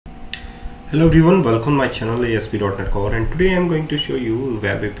Hello everyone, welcome my channel ASP.NET Core, and today I am going to show you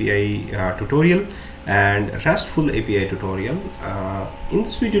Web API tutorial and RESTful API tutorial. In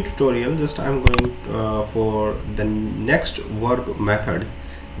this video tutorial, just I am going for the next verb method,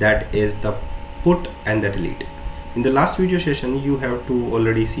 that is the put and the delete. In the last video session, you have to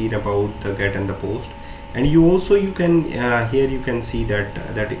already seen about the get and the post, and you can here you can see that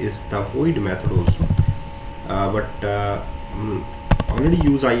that is the void method also, already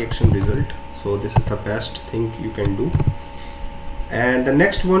use iAction result. So this is the best thing you can do. And the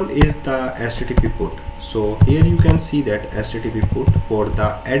next one is the HTTP put. So here you can see that HTTP put for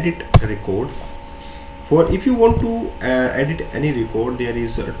the edit record. For if you want to edit any record, there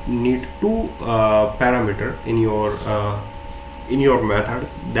is need two parameter in your method,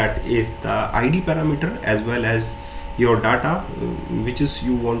 that is the ID parameter as well as your data which is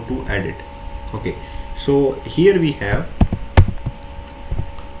you want to edit. Okay, so here we have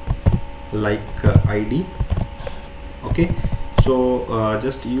like ID. Okay, so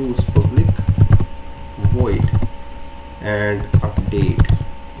just use public void and update.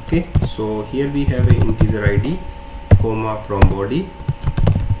 Okay, so here we have a integer ID comma from body,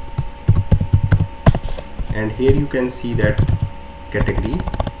 and here you can see that category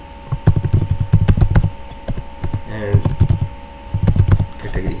and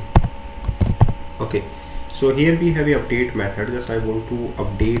category. Okay, so here we have a update method. Just I want to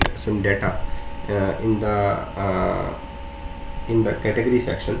update some data in the category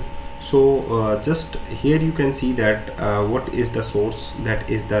section. So just here you can see that what is the source, that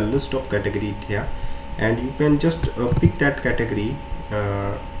is the list of category here, and you can just pick that category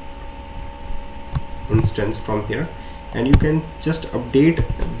instance from here, and you can just update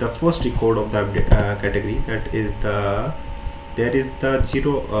the first record of the category, that is there is the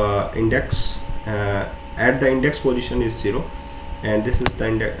 0 index. At the index position is 0, and this is the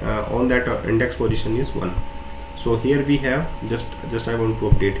index on that index position is 1. So here we have just I want to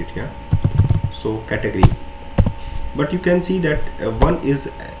update it here. So category, but you can see that 1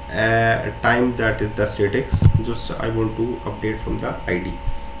 is time, that is the statics. Just I want to update from the ID.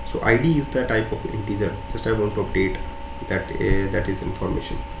 So ID is the type of integer. Just I want to update that that is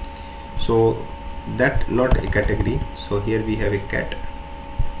information. So that not a category. So here we have a cat.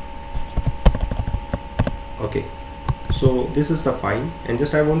 Okay, so this is the file, and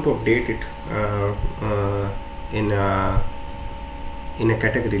just I want to update it in a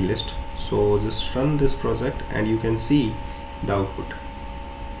category list. So just run this project and you can see the output.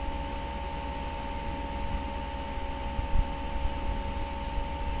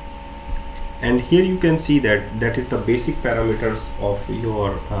 And here you can see that that is the basic parameters of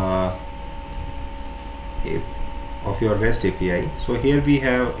your REST API. So here we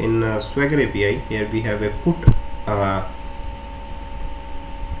have in Swagger API, here we have a put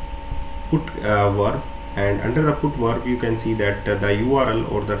verb, and under the put verb you can see that the URL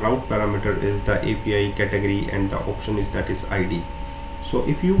or the route parameter is the API category, and the option is that is ID. So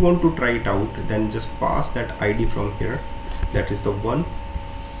if you want to try it out, then just pass that ID from here, that is the 1,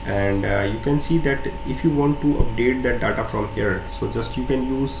 and you can see that if you want to update that data from here, so just you can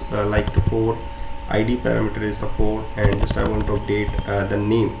use like the 4 ID parameter is the 4, and just I want to update the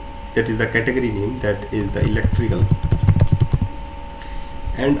name, that is the category name, that is the electrical.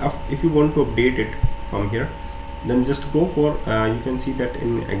 And if you want to update it from here, then just go for you can see that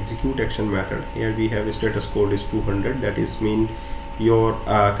in execute action method, here we have a status code is 200, that is mean your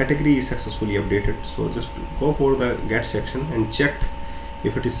category is successfully updated. So just go for the get section and check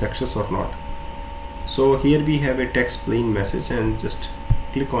if it is success or not. So here we have a text plain message, and just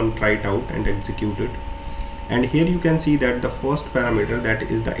click on try it out and execute it, and here you can see that the first parameter, that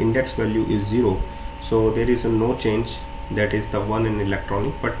is the index value, is 0. So there is no change, that is the 1 in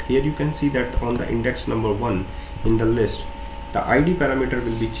electronic. But here you can see that on the index number 1 in the list, the ID parameter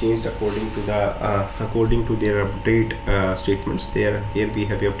will be changed according to the according to their update statements. Here we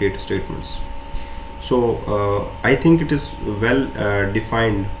have the update statements. So I think it is well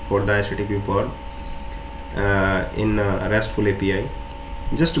defined for the HTTP verb in RESTful API.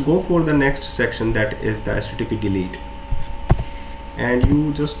 Just go for the next section, that is the HTTP delete, and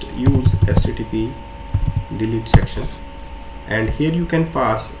you just use HTTP delete section, and here you can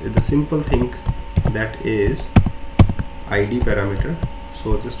pass the simple thing, that is ID parameter.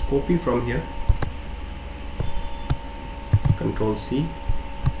 So just copy from here, Control C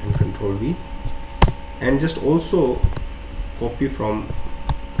and Control V, and just also copy from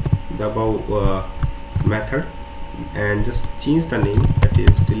the above method, and just change the name, that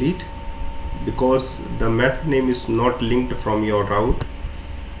is delete, because the method name is not linked from your route,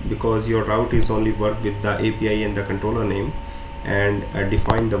 because your route is only work with the API and the controller name, and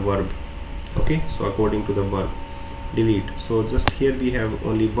define the verb. Okay, so according to the verb delete, so just here we have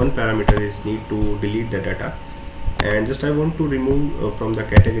only one parameter is need to delete the data, and just I want to remove from the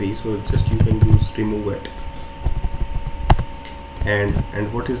category, so just you can use remove it.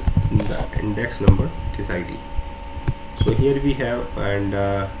 And what is the index number? It is ID. So here we have,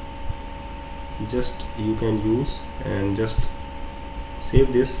 and just you can use and just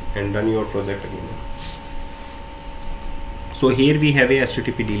save this and run your project again. So here we have a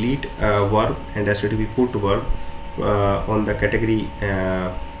HTTP delete verb and HTTP put verb on the category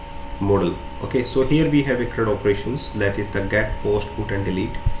model. Okay, so here we have a CRUD operations, that is the get, post, put and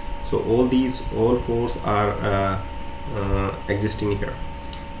delete. So all four are existing here.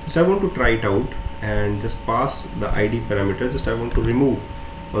 Just I want to try it out and just pass the ID parameter. Just I want to remove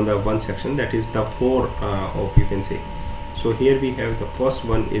on the one section, that is the 4 of, you can say. So here we have the first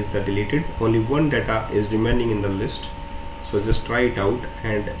one is the deleted, only one data is remaining in the list. So just try it out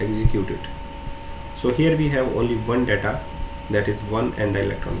and execute it. So here we have only one data, that is 1 and the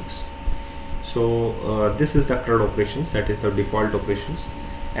electronics. So this is the CRUD operations, that is the default operations.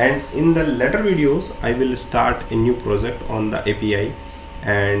 And in the later videos I will start a new project on the API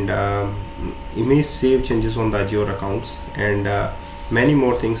and image save changes on the Azure accounts and many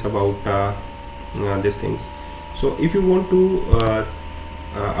more things about these things. So if you want to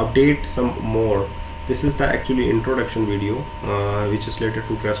update some more, this is the actually introduction video which is related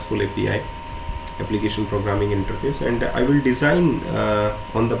to RESTful API application programming interface, and I will design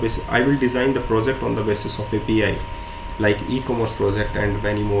I will design the project on the basis of API, like e-commerce project and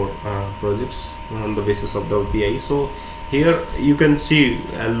many more projects on the basis of the API. So here you can see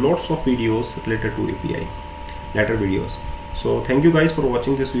lots of videos related to API, later videos. So thank you guys for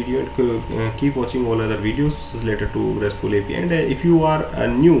watching this video, and keep watching all other videos related to RESTful API. And if you are a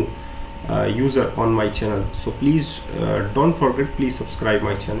new user on my channel, so please don't forget, please subscribe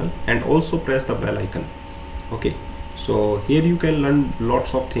my channel and also press the bell icon. Okay, so here you can learn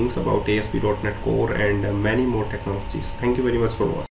lots of things about ASP.NET Core and many more technologies. Thank you very much for watching.